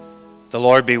The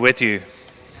Lord be with you.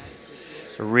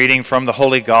 A reading from the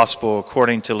Holy Gospel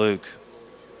according to Luke.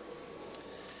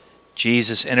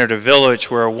 Jesus entered a village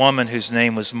where a woman whose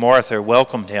name was Martha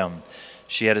welcomed him.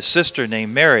 She had a sister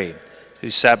named Mary, who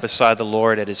sat beside the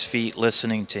Lord at his feet,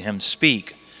 listening to him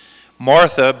speak.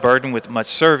 Martha, burdened with much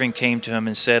serving, came to him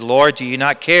and said, "Lord, do you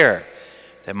not care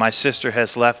that my sister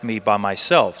has left me by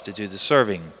myself to do the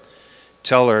serving?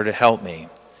 Tell her to help me."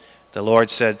 The Lord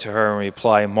said to her in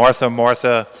reply, "Martha,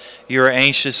 Martha, you are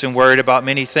anxious and worried about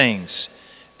many things.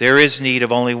 There is need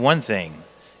of only one thing.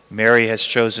 Mary has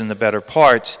chosen the better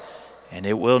part, and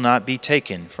it will not be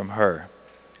taken from her."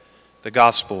 The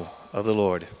Gospel of the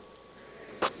Lord.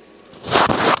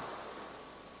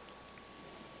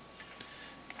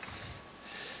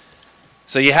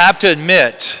 So you have to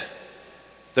admit,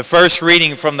 the first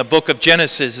reading from the book of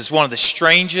Genesis is one of the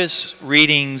strangest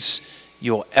readings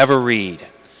you'll ever read.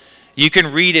 You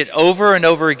can read it over and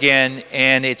over again,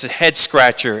 and it's a head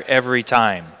scratcher every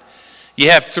time.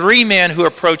 You have three men who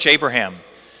approach Abraham,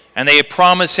 and they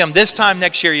promise him, this time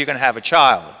next year you're going to have a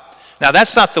child. Now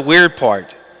that's not the weird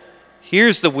part.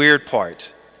 Here's the weird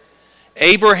part.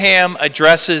 Abraham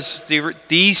addresses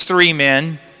these three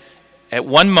men at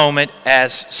one moment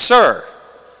as sir.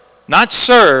 Not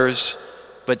sirs,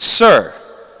 but sir.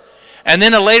 And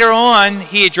then later on,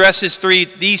 he addresses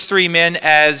these three men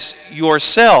as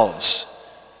yourselves.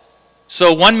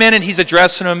 So one minute he's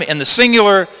addressing them in the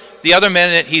singular, the other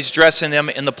minute he's addressing them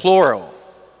in the plural.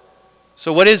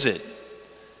 So what is it?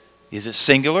 Is it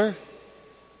singular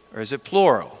or is it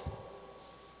plural?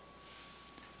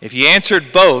 If you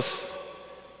answered both,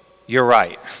 you're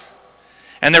right.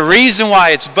 And the reason why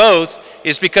it's both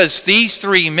is because these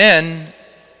three men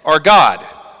are God.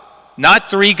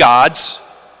 Not three gods,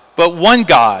 but one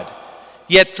God,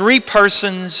 yet three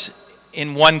persons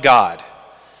in one God.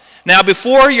 Now,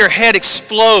 before your head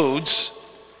explodes,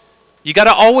 you got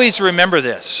to always remember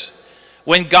this.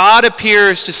 When God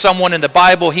appears to someone in the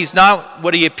Bible, he's not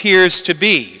what he appears to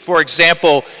be. For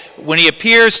example, when he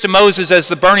appears to Moses as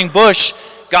the burning bush,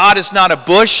 God is not a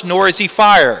bush, nor is he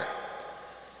fire.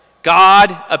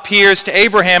 God appears to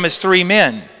Abraham as three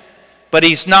men, but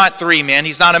he's not three men,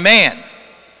 he's not a man.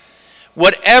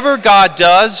 Whatever God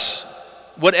does,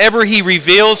 whatever he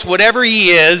reveals, whatever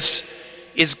he is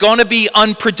going to be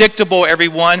unpredictable,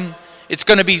 everyone. It's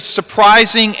going to be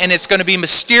surprising and it's going to be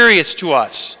mysterious to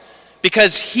us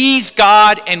because he's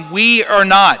God and we are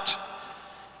not.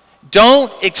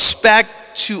 Don't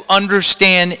expect to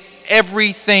understand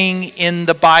everything in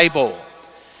the Bible.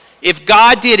 If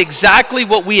God did exactly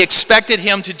what we expected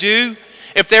him to do,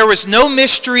 if there was no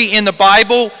mystery in the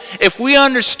Bible, if we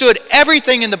understood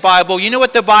everything in the Bible, you know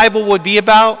what the Bible would be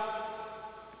about?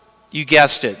 You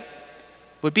guessed it.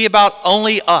 It would be about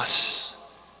only us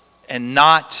and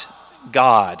not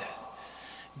God.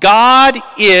 God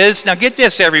is, now get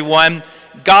this everyone,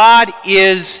 God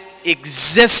is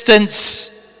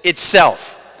existence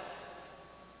itself.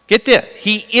 Get this,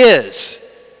 he is.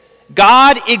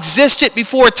 God existed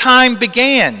before time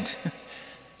began.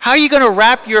 How are you going to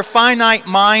wrap your finite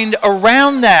mind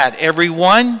around that,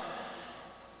 everyone?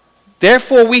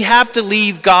 Therefore, we have to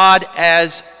leave God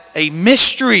as a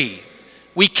mystery.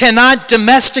 We cannot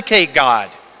domesticate God.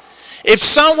 If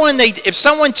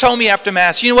someone told me after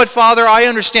Mass, you know what, Father, I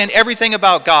understand everything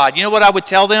about God, you know what I would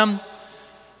tell them?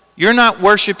 You're not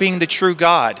worshiping the true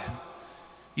God.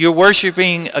 You're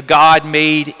worshiping a God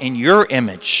made in your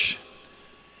image.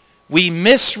 We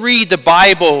misread the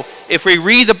Bible if we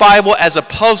read the Bible as a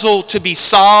puzzle to be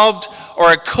solved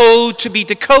or a code to be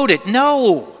decoded.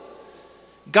 No.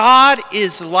 God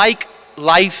is like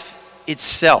life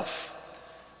itself.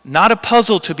 Not a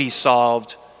puzzle to be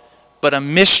solved, but a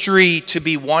mystery to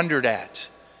be wondered at,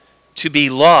 to be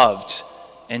loved,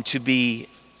 and to be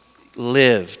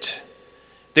lived.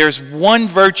 There's one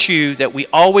virtue that we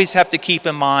always have to keep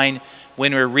in mind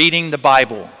when we're reading the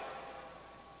Bible.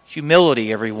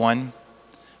 Humility, everyone.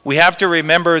 We have to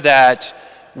remember that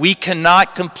we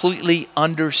cannot completely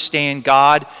understand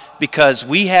God because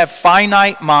we have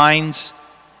finite minds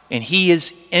and he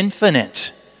is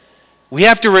infinite. We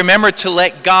have to remember to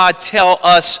let God tell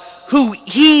us who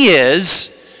he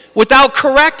is without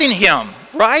correcting him,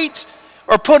 right?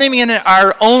 Or putting him in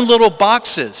our own little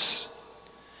boxes.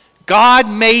 God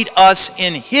made us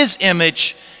in his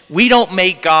image. We don't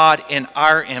make God in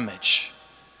our image.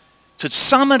 To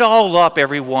sum it all up,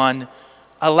 everyone,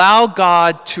 allow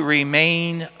God to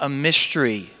remain a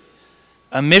mystery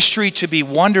to be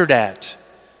wondered at,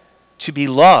 to be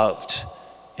loved,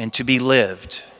 and to be lived.